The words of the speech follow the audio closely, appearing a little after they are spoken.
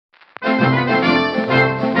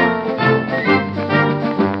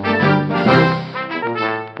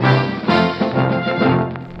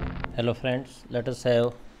Hello friends, let us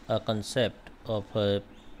have a concept of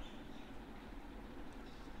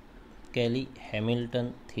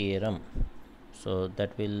Caley-Hamilton theorem. So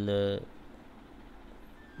that will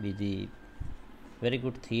be the very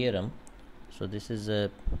good theorem. So this is a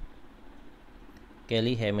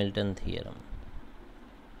Caley-Hamilton theorem.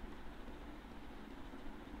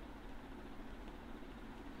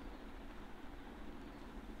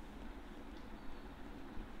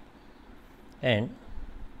 And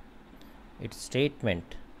its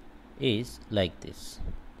statement is like this.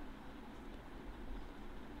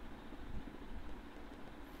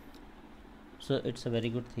 So it's a very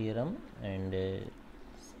good theorem and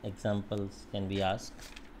examples can be asked.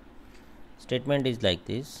 Statement is like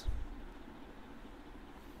this: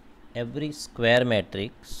 every square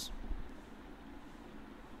matrix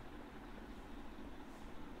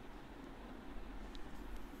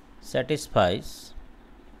satisfies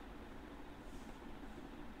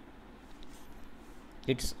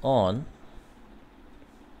its own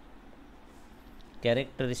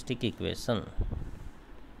characteristic equation.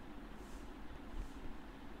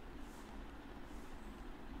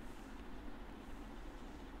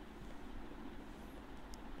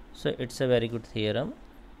 So it's a very good theorem.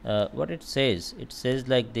 What it says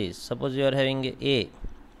like this: suppose you are having a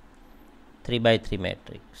 3x3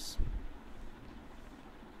 matrix,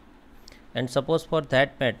 and suppose for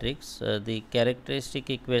that matrix the characteristic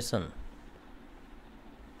equation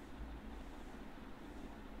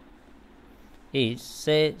is,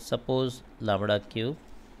 say, suppose lambda cube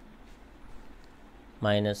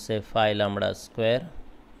minus say 5 lambda square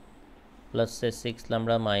plus say 6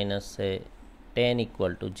 lambda minus say 10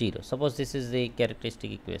 equal to 0. Suppose this is the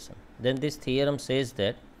characteristic equation. Then this theorem says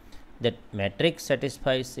that matrix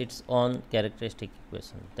satisfies its own characteristic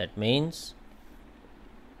equation. That means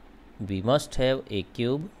we must have a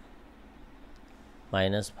cube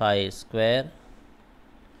minus 5 square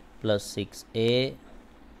plus 6a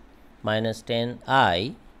minus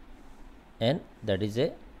 10i, and that is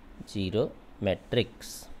a 0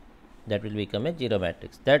 matrix. That will become a 0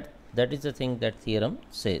 matrix. That is the thing that theorem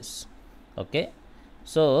says. Okay,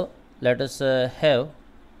 so let us have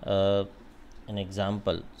an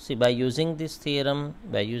example. See, by using this theorem,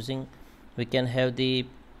 we can have the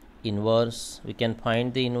inverse, we can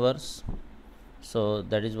find the inverse. So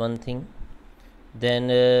that is one thing. Then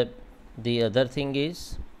the other thing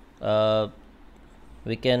is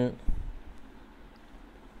we can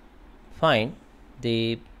find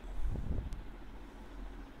the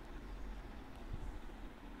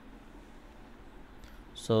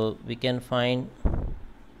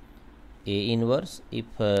A inverse if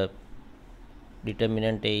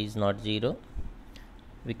determinant A is not 0.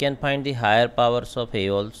 We can find the higher powers of A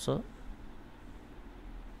also.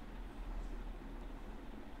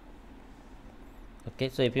 Okay,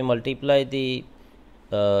 so if you multiply the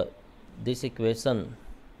this equation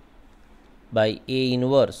by A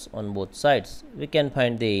inverse on both sides, we can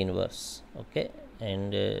find the A inverse. Okay,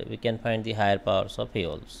 and we can find the higher powers of A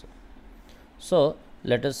also. So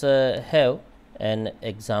let us have an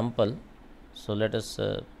example. So let us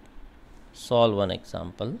solve one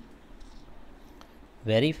example.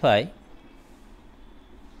 Verify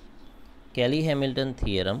Caley-Hamilton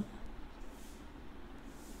theorem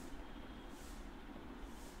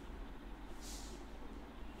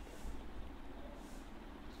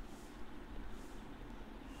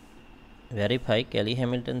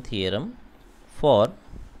for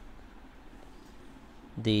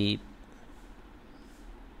the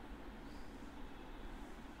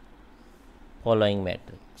following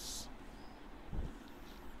matrix.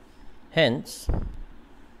 Hence,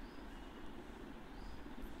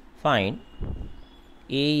 find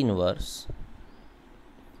A inverse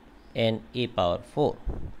and A power 4.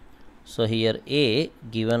 So here A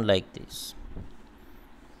given like this: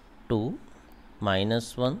 2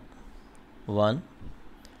 minus 1 1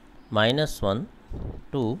 minus 1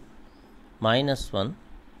 2 minus 1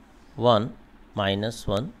 1 minus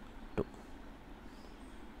 1 2.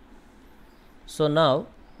 So now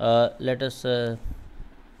let us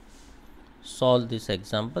solve this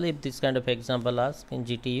example. If this kind of example asked in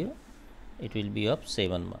GTU, it will be of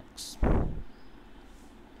 7 marks.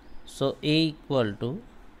 So A equal to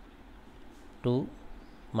 2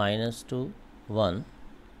 minus 2 1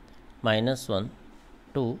 minus 1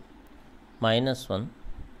 2 minus 1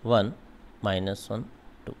 1 minus 1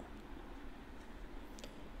 2.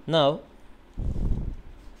 Now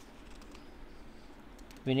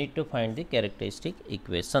we need to find the characteristic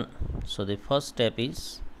equation. So the first step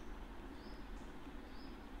is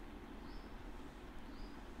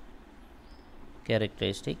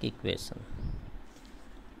characteristic equation.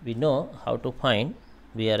 We know how to find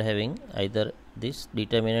we are having either this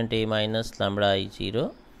determinant a minus lambda I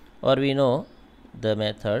 0, or we know the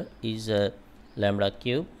method is lambda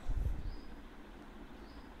cube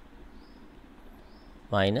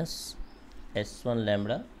minus s1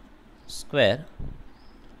 lambda square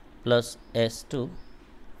plus s2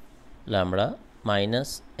 lambda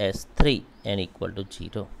minus s3 n equal to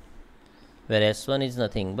 0, where s1 is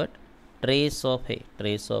nothing but trace of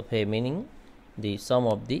a meaning the sum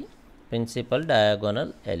of the principal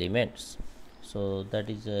diagonal elements. So that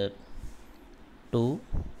is 2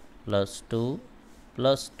 plus 2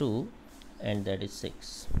 plus 2, and that is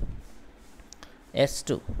 6.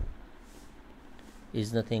 S2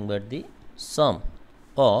 is nothing but the sum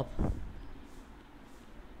of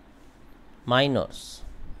minors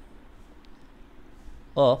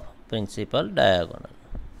of principal diagonal.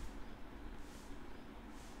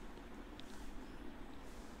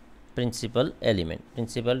 Principal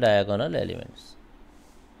diagonal elements.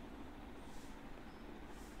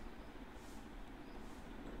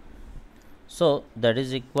 So that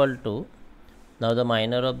is equal to, now the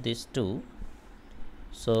minor of these two,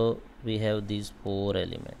 so we have these 4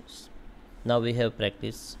 elements. Now we have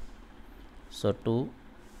practice. So 2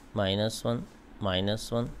 minus 1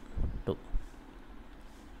 minus 1 2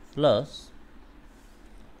 plus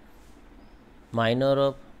minor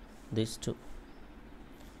of these 2.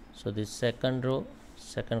 So this second row,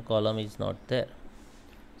 second column is not there.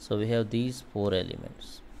 So we have these 4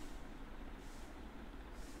 elements.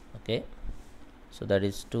 Okay. So that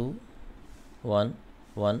is 2 1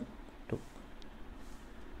 1 2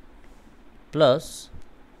 plus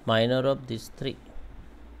minor of these 3.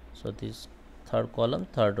 So this third column,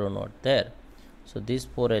 third row not there. So these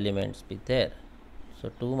 4 elements be there.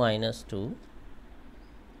 So 2 minus 2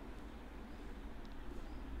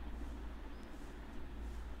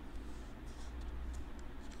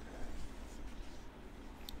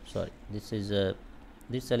 sorry, this is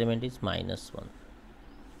this element is minus 1.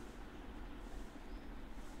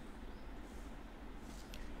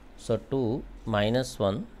 So 2 minus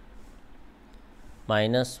 1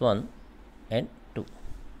 minus 1 and 2.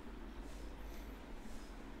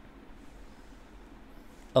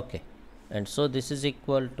 Okay, and so this is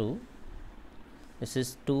equal to, this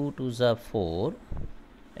is 2 to the 4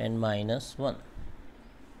 and minus 1.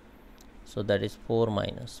 So that is 4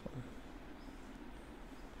 minus 1.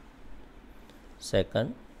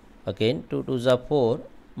 Second, again 2 to the 4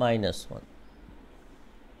 minus 1.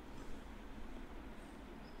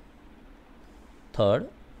 Third,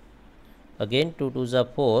 again 2 to the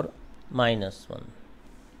 4 minus 1.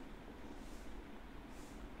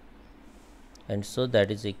 And so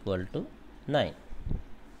that is equal to 9.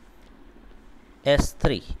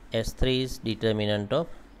 S3 is determinant of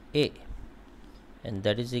A, and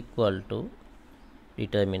that is equal to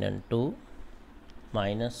determinant 2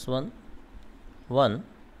 minus 1 1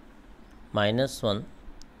 minus 1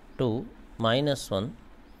 2 minus 1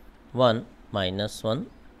 1 minus 1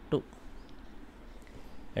 2,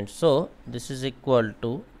 and so this is equal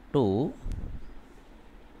to 2.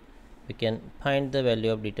 We can find the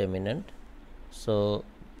value of determinant. So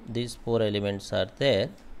these 4 elements are there,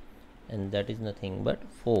 and that is nothing but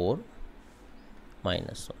 4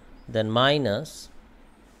 minus 1. Then minus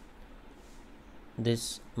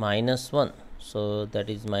this minus 1. So that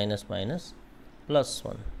is minus minus plus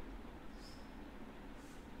 1.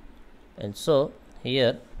 And so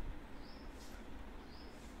here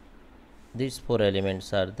these 4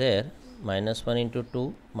 elements are there. Minus 1 into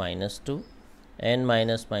 2 minus 2, and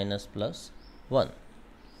minus minus plus 1.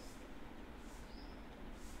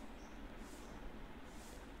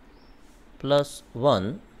 Plus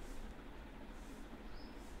 1.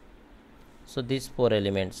 So these 4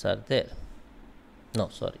 elements are there. No,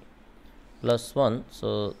 sorry. Plus 1.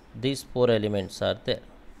 So these 4 elements are there.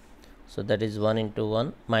 So that is 1 into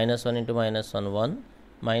 1. Minus 1 into minus 1, 1.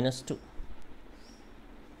 Minus 2.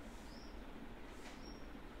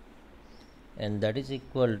 And that is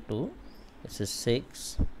equal to, this is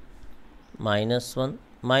 6 minus 1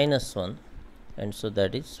 minus 1, and so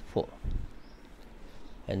that is 4.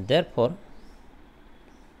 And therefore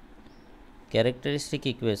characteristic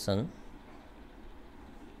equation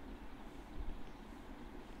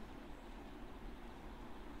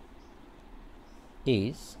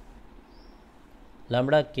is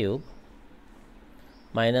lambda cube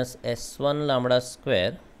minus s1 lambda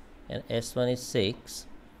square, and s1 is 6,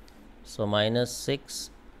 so minus 6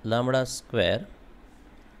 lambda square,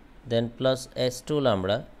 then plus s2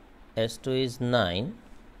 lambda, s2 is 9,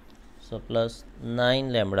 so plus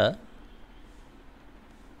 9 lambda,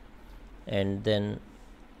 and then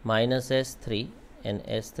minus s3, and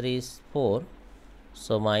s3 is 4,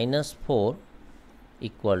 so minus 4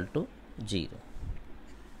 equal to 0.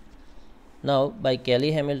 Now by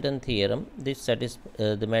Caley-Hamilton theorem, this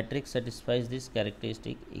the matrix satisfies this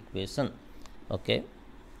characteristic equation. Okay,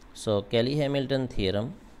 so Caley-Hamilton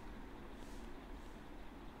theorem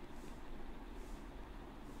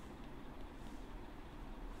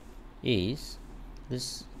is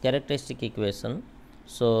this characteristic equation.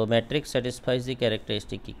 So matrix satisfies the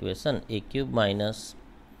characteristic equation a cube minus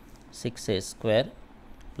 6a square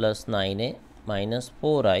plus 9a minus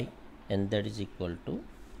 4i, and that is equal to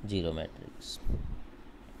 0 matrix.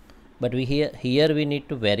 But here we need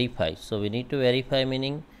to verify. So we need to verify,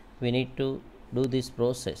 meaning we need to do this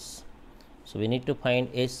process. So we need to find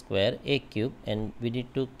a square, a cube, and we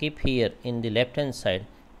need to keep here in the left hand side,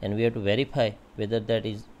 and we have to verify whether that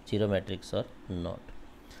is 0 matrix or not.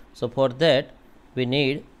 So for that we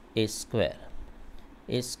need a square.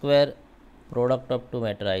 A square product of two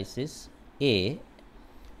matrices A,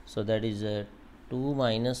 so that is 2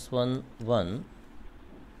 minus 1 1,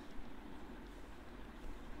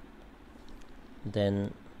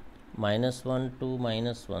 then minus 1 2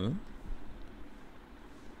 minus 1,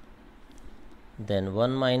 then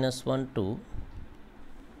 1 minus 1 2,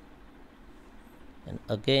 and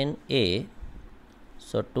again A,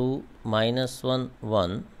 so 2 minus 1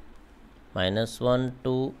 1, minus 1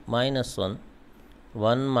 2 minus 1,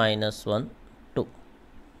 1 minus 1 2.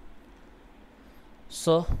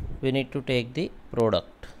 So we need to take the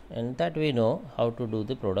product, and that we know how to do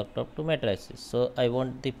the product of two matrices. So I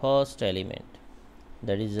want the first element,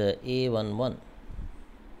 that is A11.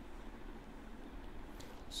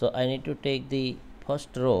 So I need to take the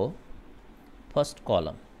first row, first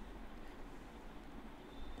column,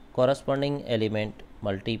 corresponding element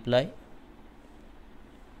multiply,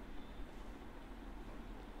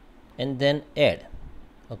 and then add.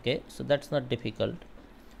 Okay, so that's not difficult.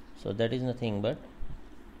 So that is nothing but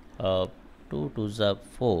 2 2s are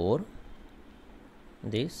 4,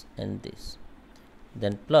 this and this,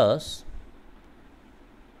 then plus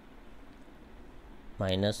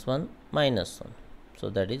minus 1 minus 1, so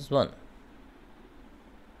that is 1,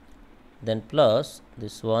 then plus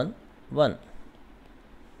this 1 1.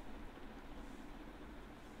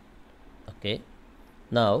 Okay,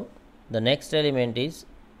 now the next element is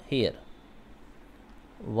here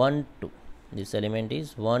 1 2, this element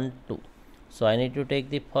is 1 2. So I need to take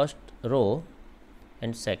the first row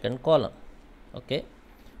and second column. Okay,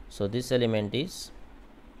 so this element is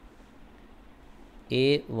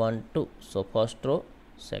A12, so first row,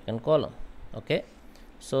 second column. Okay,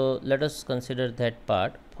 so let us consider that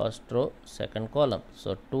part, first row, second column.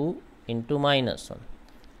 So 2 into minus 1,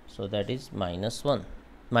 so that is minus 1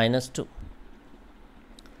 minus 2,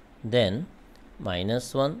 then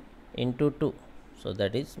minus 1 into 2, so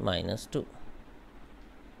that is minus 2,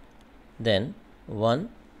 then 1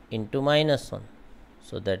 into minus 1,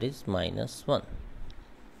 so that is minus 1.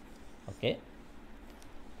 Okay,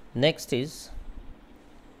 next is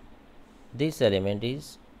this element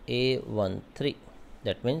is A13,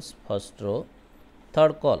 that means first row,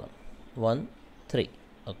 third column, 1 3.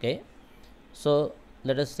 Okay, so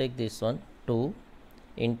let us take this one, 2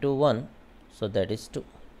 into 1, so that is 2,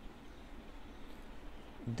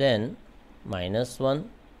 then minus 1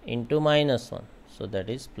 into minus 1, so that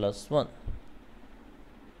is plus 1,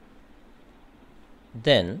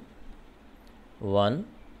 then 1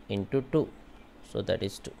 into 2, so that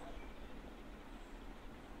is 2.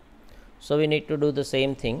 So we need to do the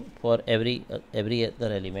same thing for every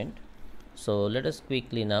other element. So let us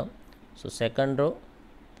quickly now. So second row,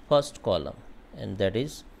 first column, and that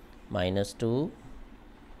is minus 2,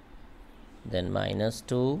 then minus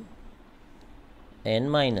 2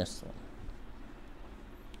 and minus 1.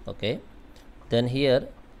 Okay, then here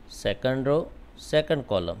second row, second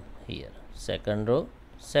column, here second row,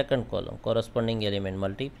 second column, corresponding element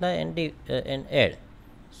multiply and add.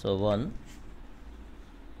 So 1,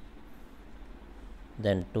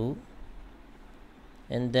 then 2,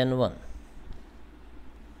 and then 1.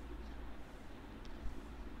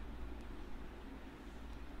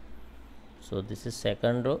 So this is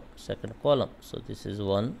second row, second column, so this is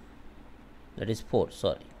 1, that is 4,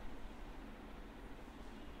 sorry.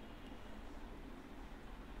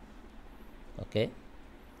 Okay,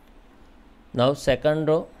 now second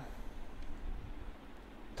row,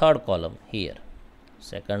 third column, here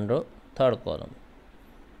second row, third column,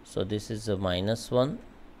 so this is a minus 1,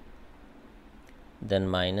 then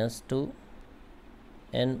minus 2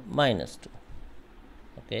 and minus 2.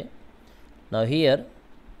 Okay, now here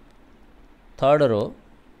third row,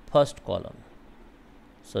 first column,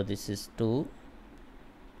 so this is 2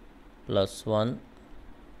 plus 1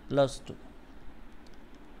 plus 2.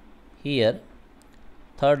 Here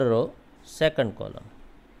third row, second column,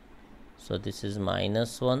 So this is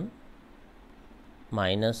minus 1,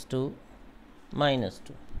 minus 2, minus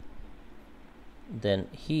 2. Then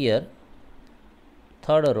here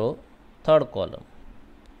third row, third column.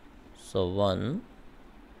 So 1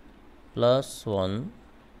 plus 1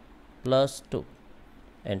 plus 2.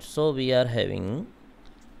 And so we are having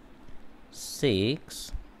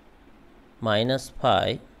 6 minus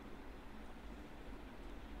 5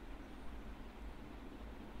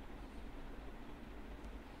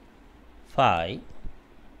 5,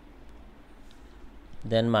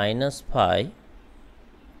 then minus 5,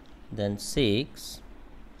 then 6,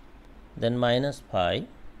 then minus 5.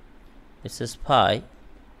 This is 5,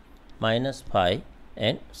 minus 5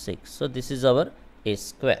 and 6. So this is our a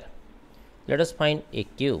square. Let us find a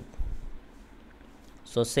cube.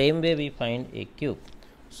 So same way we find a cube.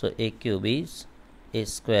 So a cube is a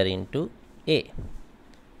square into a.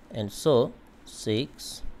 And so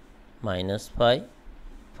 6 minus 5,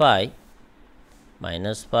 5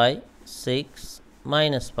 minus 5, 6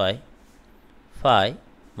 minus 5, 5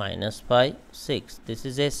 minus 5, 6. This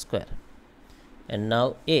is a square. And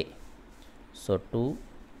now a. So 2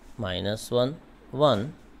 minus 1,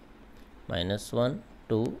 1 minus 1,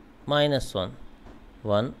 2 minus 1,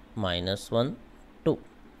 1 minus 1, 2.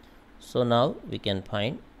 So now we can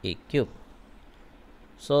find a cube.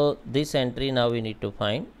 So this entry now we need to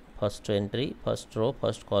find. First entry, first row,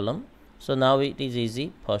 first column. So now it is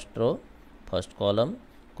easy. First row, first column,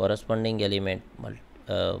 corresponding element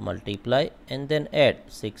multiply and then add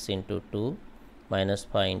 6 into 2, minus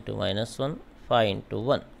 5 into minus 1, 5 into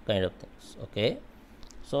 1 kind of things. Okay.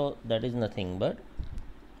 So that is nothing but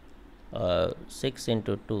 6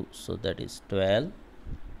 into 2, so that is 12.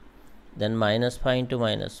 Then minus 5 into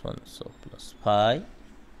minus 1, so plus 5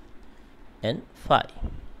 and 5.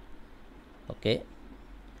 Okay.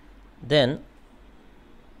 Then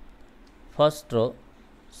first row,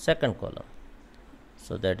 second column.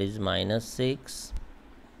 So that is minus 6,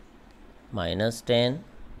 minus 10,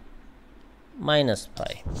 minus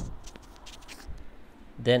 5.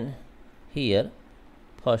 Then here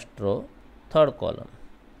first row, third column.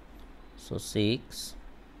 So 6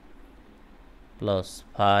 plus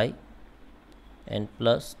 5 and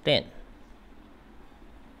plus 10.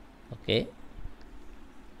 Okay.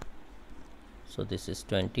 So this is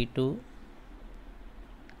 22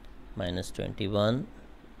 minus 21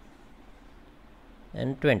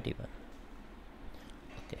 and 21.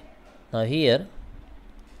 Okay. Now here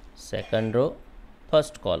second row,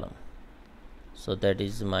 first column. So that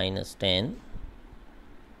is minus 10,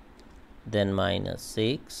 then minus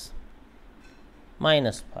 6,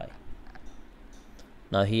 minus 5.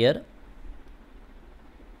 Now here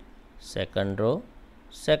second row,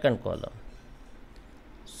 second column.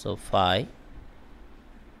 So 5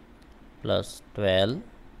 plus 12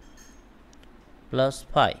 plus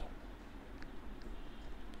 5.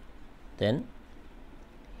 Then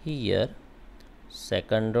here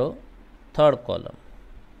second row, third column.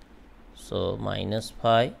 So minus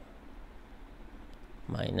 5,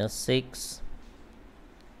 minus 6,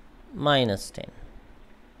 minus 10.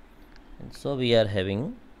 And so we are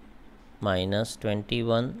having minus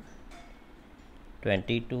 21,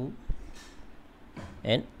 22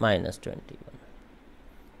 and minus 21.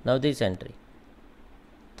 Now this entry,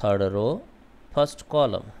 third row, first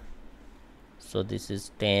column. So this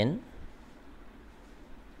is 10,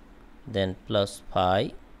 then plus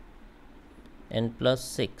 5 and plus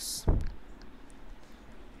 6.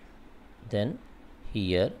 Then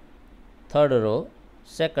here third row,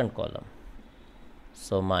 second column.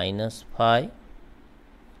 So minus 5,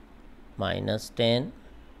 minus 10,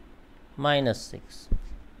 minus 6.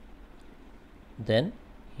 Then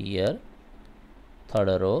here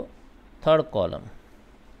third row, third column.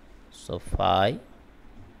 So 5,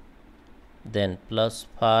 then plus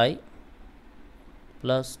 5,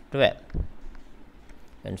 plus 12.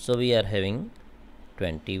 And so we are having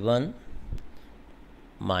 21,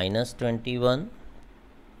 minus 21,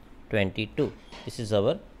 22. This is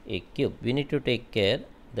our a cube. We need to take care,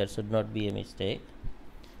 there should not be a mistake.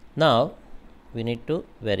 Now we need to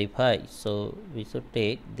verify, so we should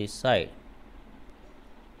take this side.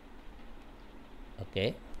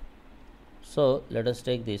 Okay. So let us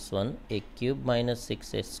take this one, a cube minus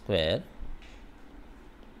 6a square,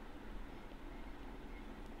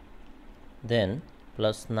 then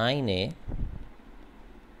plus 9a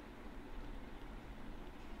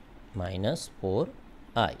minus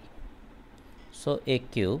 4i. So a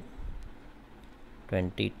cube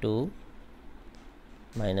 22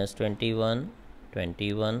 minus 21,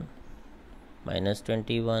 21 minus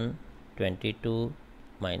 21, 22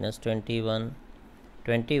 minus 21,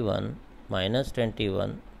 21 minus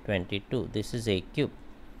 21, 22. This is a cube.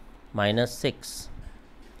 minus 6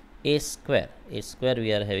 a square. A square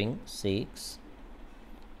we are having 6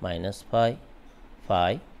 minus 5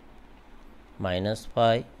 5 minus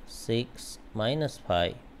 5 6 minus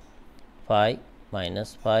 5 5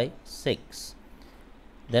 minus 5 6,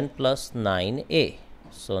 then plus 9a.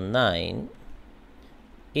 So 9a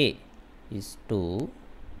is 2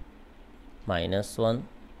 minus 1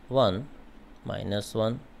 1 minus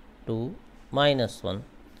 1 2 minus 1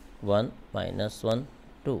 1 minus 1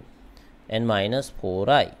 2, and minus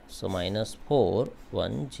 4i. So minus 4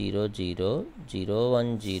 1 0 0 0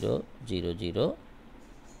 1 0 0 0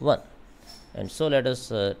 1. And so let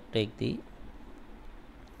us take the,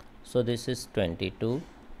 so this is 22,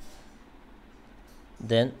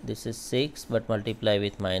 then this is 6 but multiply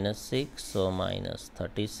with minus 6, so minus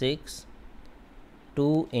 36,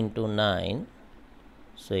 2 into 9,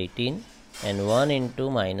 so 18, and 1 into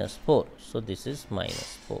minus 4, so this is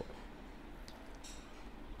minus 4.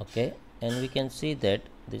 Okay, and we can see that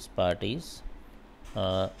this part is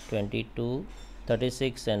 22,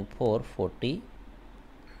 36 and 4 40,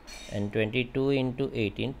 and 22 into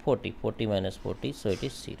 18 40, 40 minus 40, so it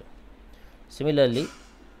is 0. Similarly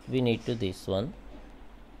we need to this one.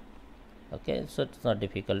 Okay, so it's not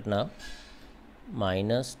difficult now.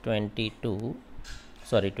 Minus 21,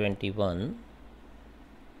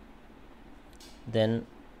 then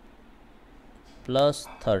plus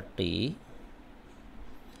 30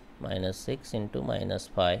 minus 6 into minus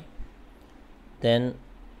 5, then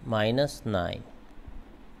minus 9,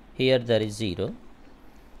 here there is 0,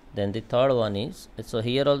 then the third one is, so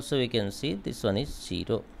here also we can see this one is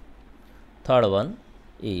 0, third one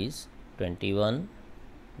is 21,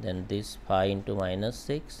 then this 5 into minus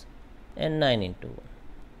 6 and 9 into 1,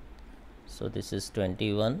 so this is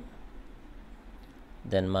 21,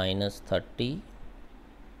 then minus 30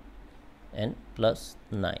 and plus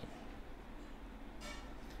 9,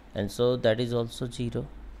 and so that is also 0.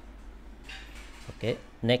 Okay,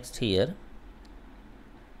 next here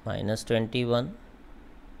minus 21,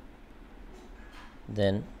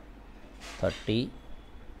 then 30,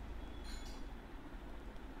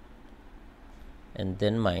 and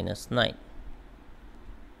then minus 9,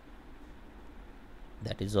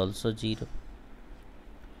 that is also 0.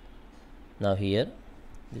 Now here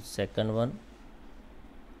this second one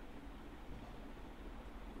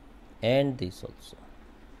and this also,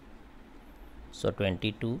 so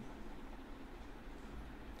 22,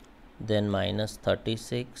 then minus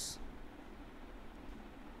 36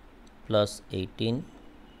 plus 18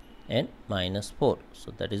 and minus 4,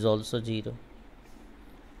 so that is also 0.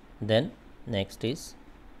 Then next is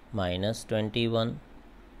minus 21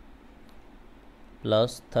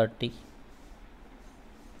 plus 30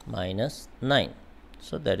 minus 9,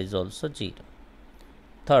 so that is also 0.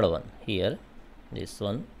 Third one here, this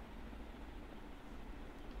one,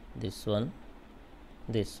 this one,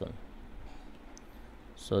 this one,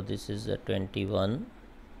 so this is a 21,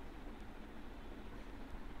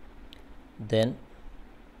 then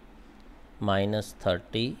minus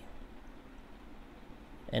 30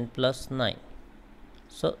 and plus 9,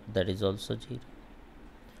 so that is also 0.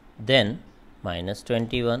 Then minus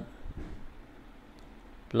 21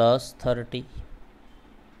 plus 30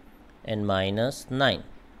 and minus 9,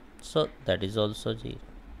 so that is also 0.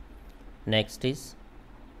 Next is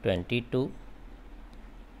 22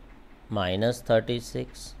 minus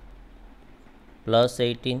 36 plus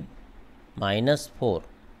 18 minus 4,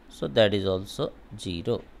 so that is also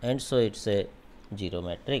 0, and so it's a 0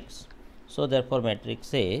 matrix. So therefore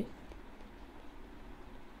matrix A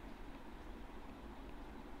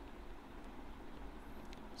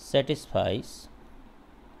satisfies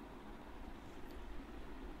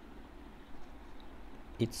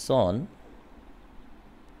its own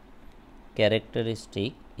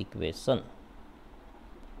characteristic equation.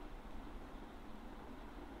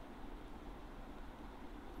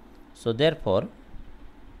 So therefore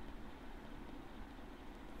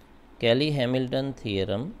Caley-Hamilton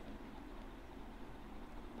theorem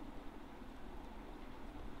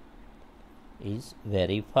is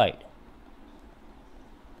verified.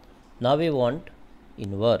 Now we want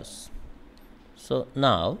inverse. So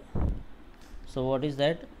now, so what is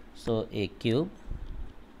that? So a cube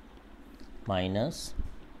minus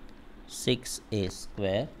 6a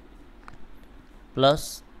square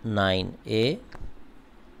plus 9a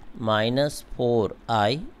minus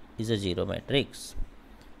 4i is a 0 matrix.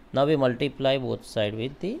 Now we multiply both sides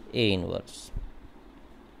with the A inverse.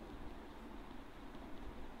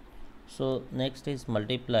 So next is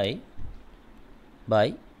multiply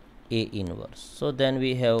by A inverse. So then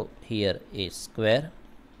we have here A square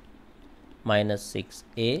minus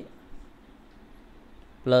 6a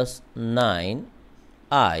plus 9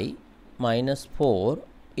 I minus 4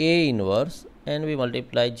 A inverse, and we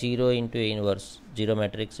multiply 0 into A inverse, 0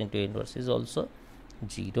 matrix into A inverse is also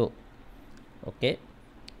 0. Okay,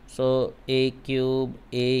 so A cube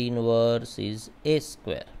A inverse is A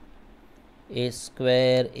square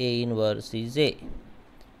A inverse is A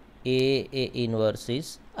inverse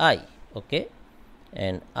is I. Okay,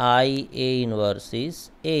 and I A inverse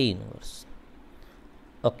is A inverse.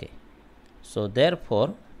 Okay, so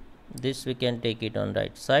therefore this we can take it on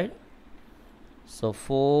right side. So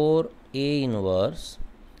 4 A inverse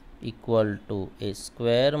equal to A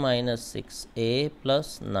square minus 6A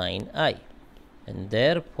plus 9I, and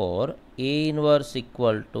therefore A inverse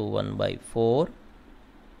equal to 1 by 4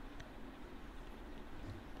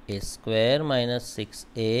 A square minus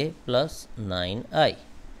 6A plus 9I,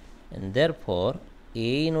 and therefore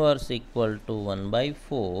A inverse equal to 1 by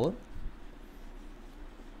 4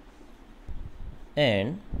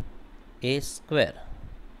 and A square.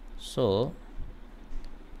 So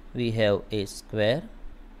we have A square,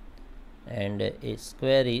 and A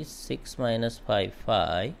square is 6 minus 5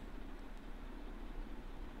 5,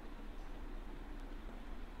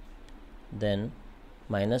 then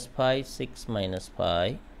minus 5 6 minus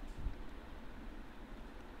 5,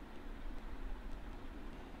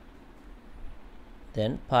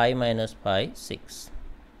 then pi minus pi 6,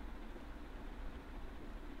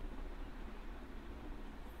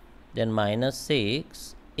 then minus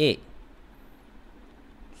 6 A.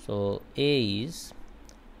 So A is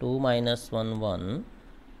 2 minus 1 1,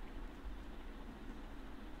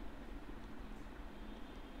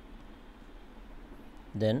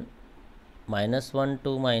 then minus 1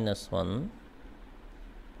 2 minus 1,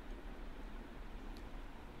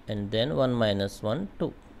 and then 1 minus 1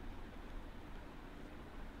 2,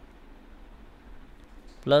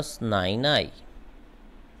 plus 9I.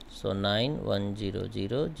 So 9 1 0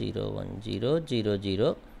 0 0 1 0 0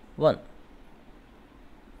 0 1,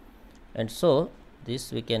 and so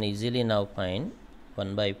this we can easily now find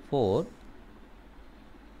 1 by 4.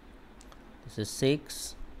 This is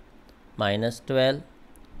 6 minus 12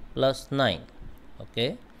 plus 9.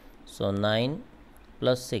 Okay, so 9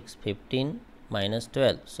 plus 6 15 minus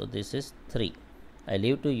 12, so this is 3. I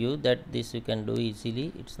leave to you that this you can do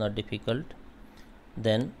easily, it's not difficult.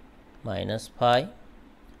 Then minus 5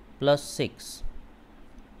 plus 6.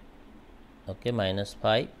 Okay, minus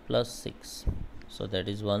 5 plus 6, so that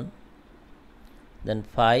is 1. Then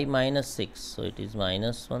 5 minus 6, so it is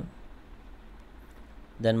minus 1.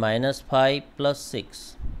 Then minus 5 plus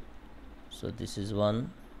 6, so this is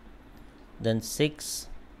 1. Then 6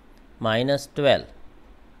 minus 12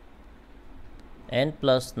 and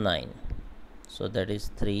plus 9, so that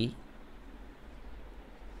is 3.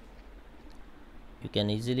 You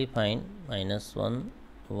can easily find minus 1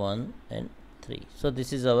 1 and 3. So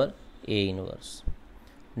this is our A inverse.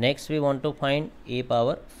 Next we want to find A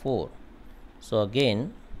power 4. So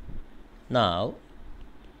again, now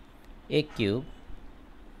A cube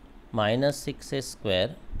minus 6A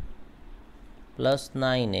square plus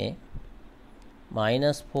 9A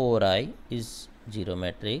minus 4I is 0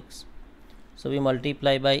 matrix. So we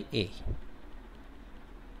multiply by A.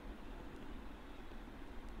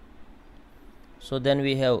 So then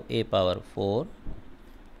we have A power 4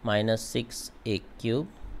 minus 6A cube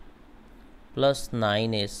plus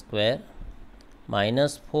 9A square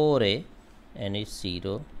minus 4A, and is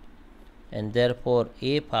 0, and therefore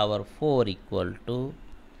A power 4 equal to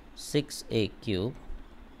 6A cube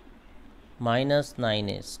minus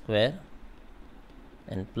 9A square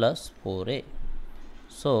and plus 4A.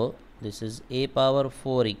 So this is A power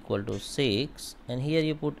 4 equal to 6, and here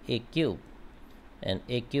you put A cube, and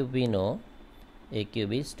A cube we know A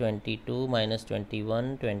cube is 22 minus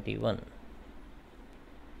 21 21.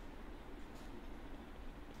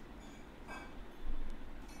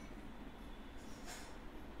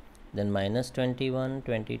 Then minus 21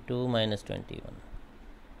 22 minus 21,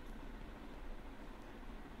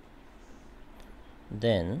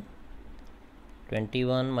 then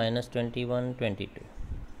 21 minus 21 22.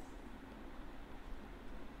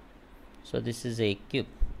 So this is A cube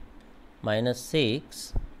minus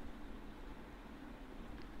 6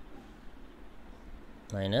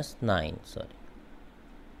 minus 9, sorry.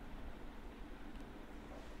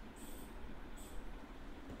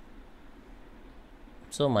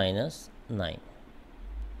 So minus 9.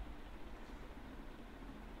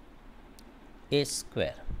 A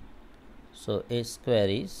square. So A square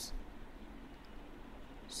is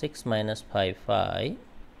 6 minus 5 5,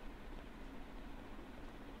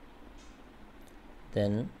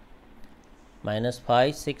 then minus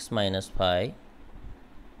 5 6 minus 5,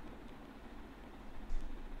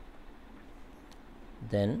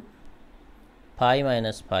 then 5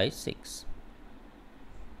 minus 5 6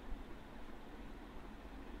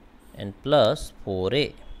 and plus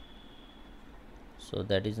 4a. So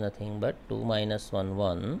that is nothing but 2 minus 1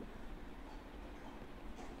 1,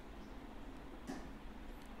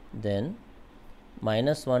 then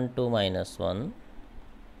minus 1 2 minus 1,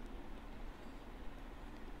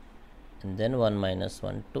 and then 1 minus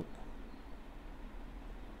 1 2.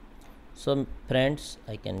 So friends,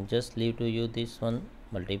 I can just leave to you this one,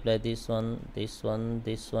 multiply this one, this one,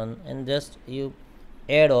 this one, and just you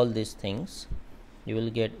add all these things, you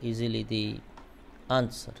will get easily the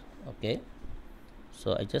answer. Okay,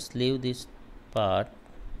 so I just leave this part,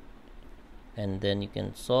 and then you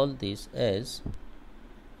can solve this as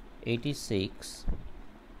 86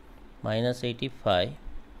 minus 85,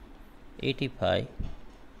 85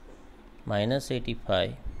 minus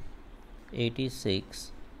 85,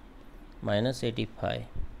 86 minus 85,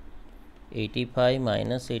 85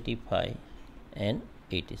 minus 85, and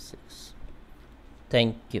 86.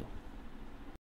 Thank you.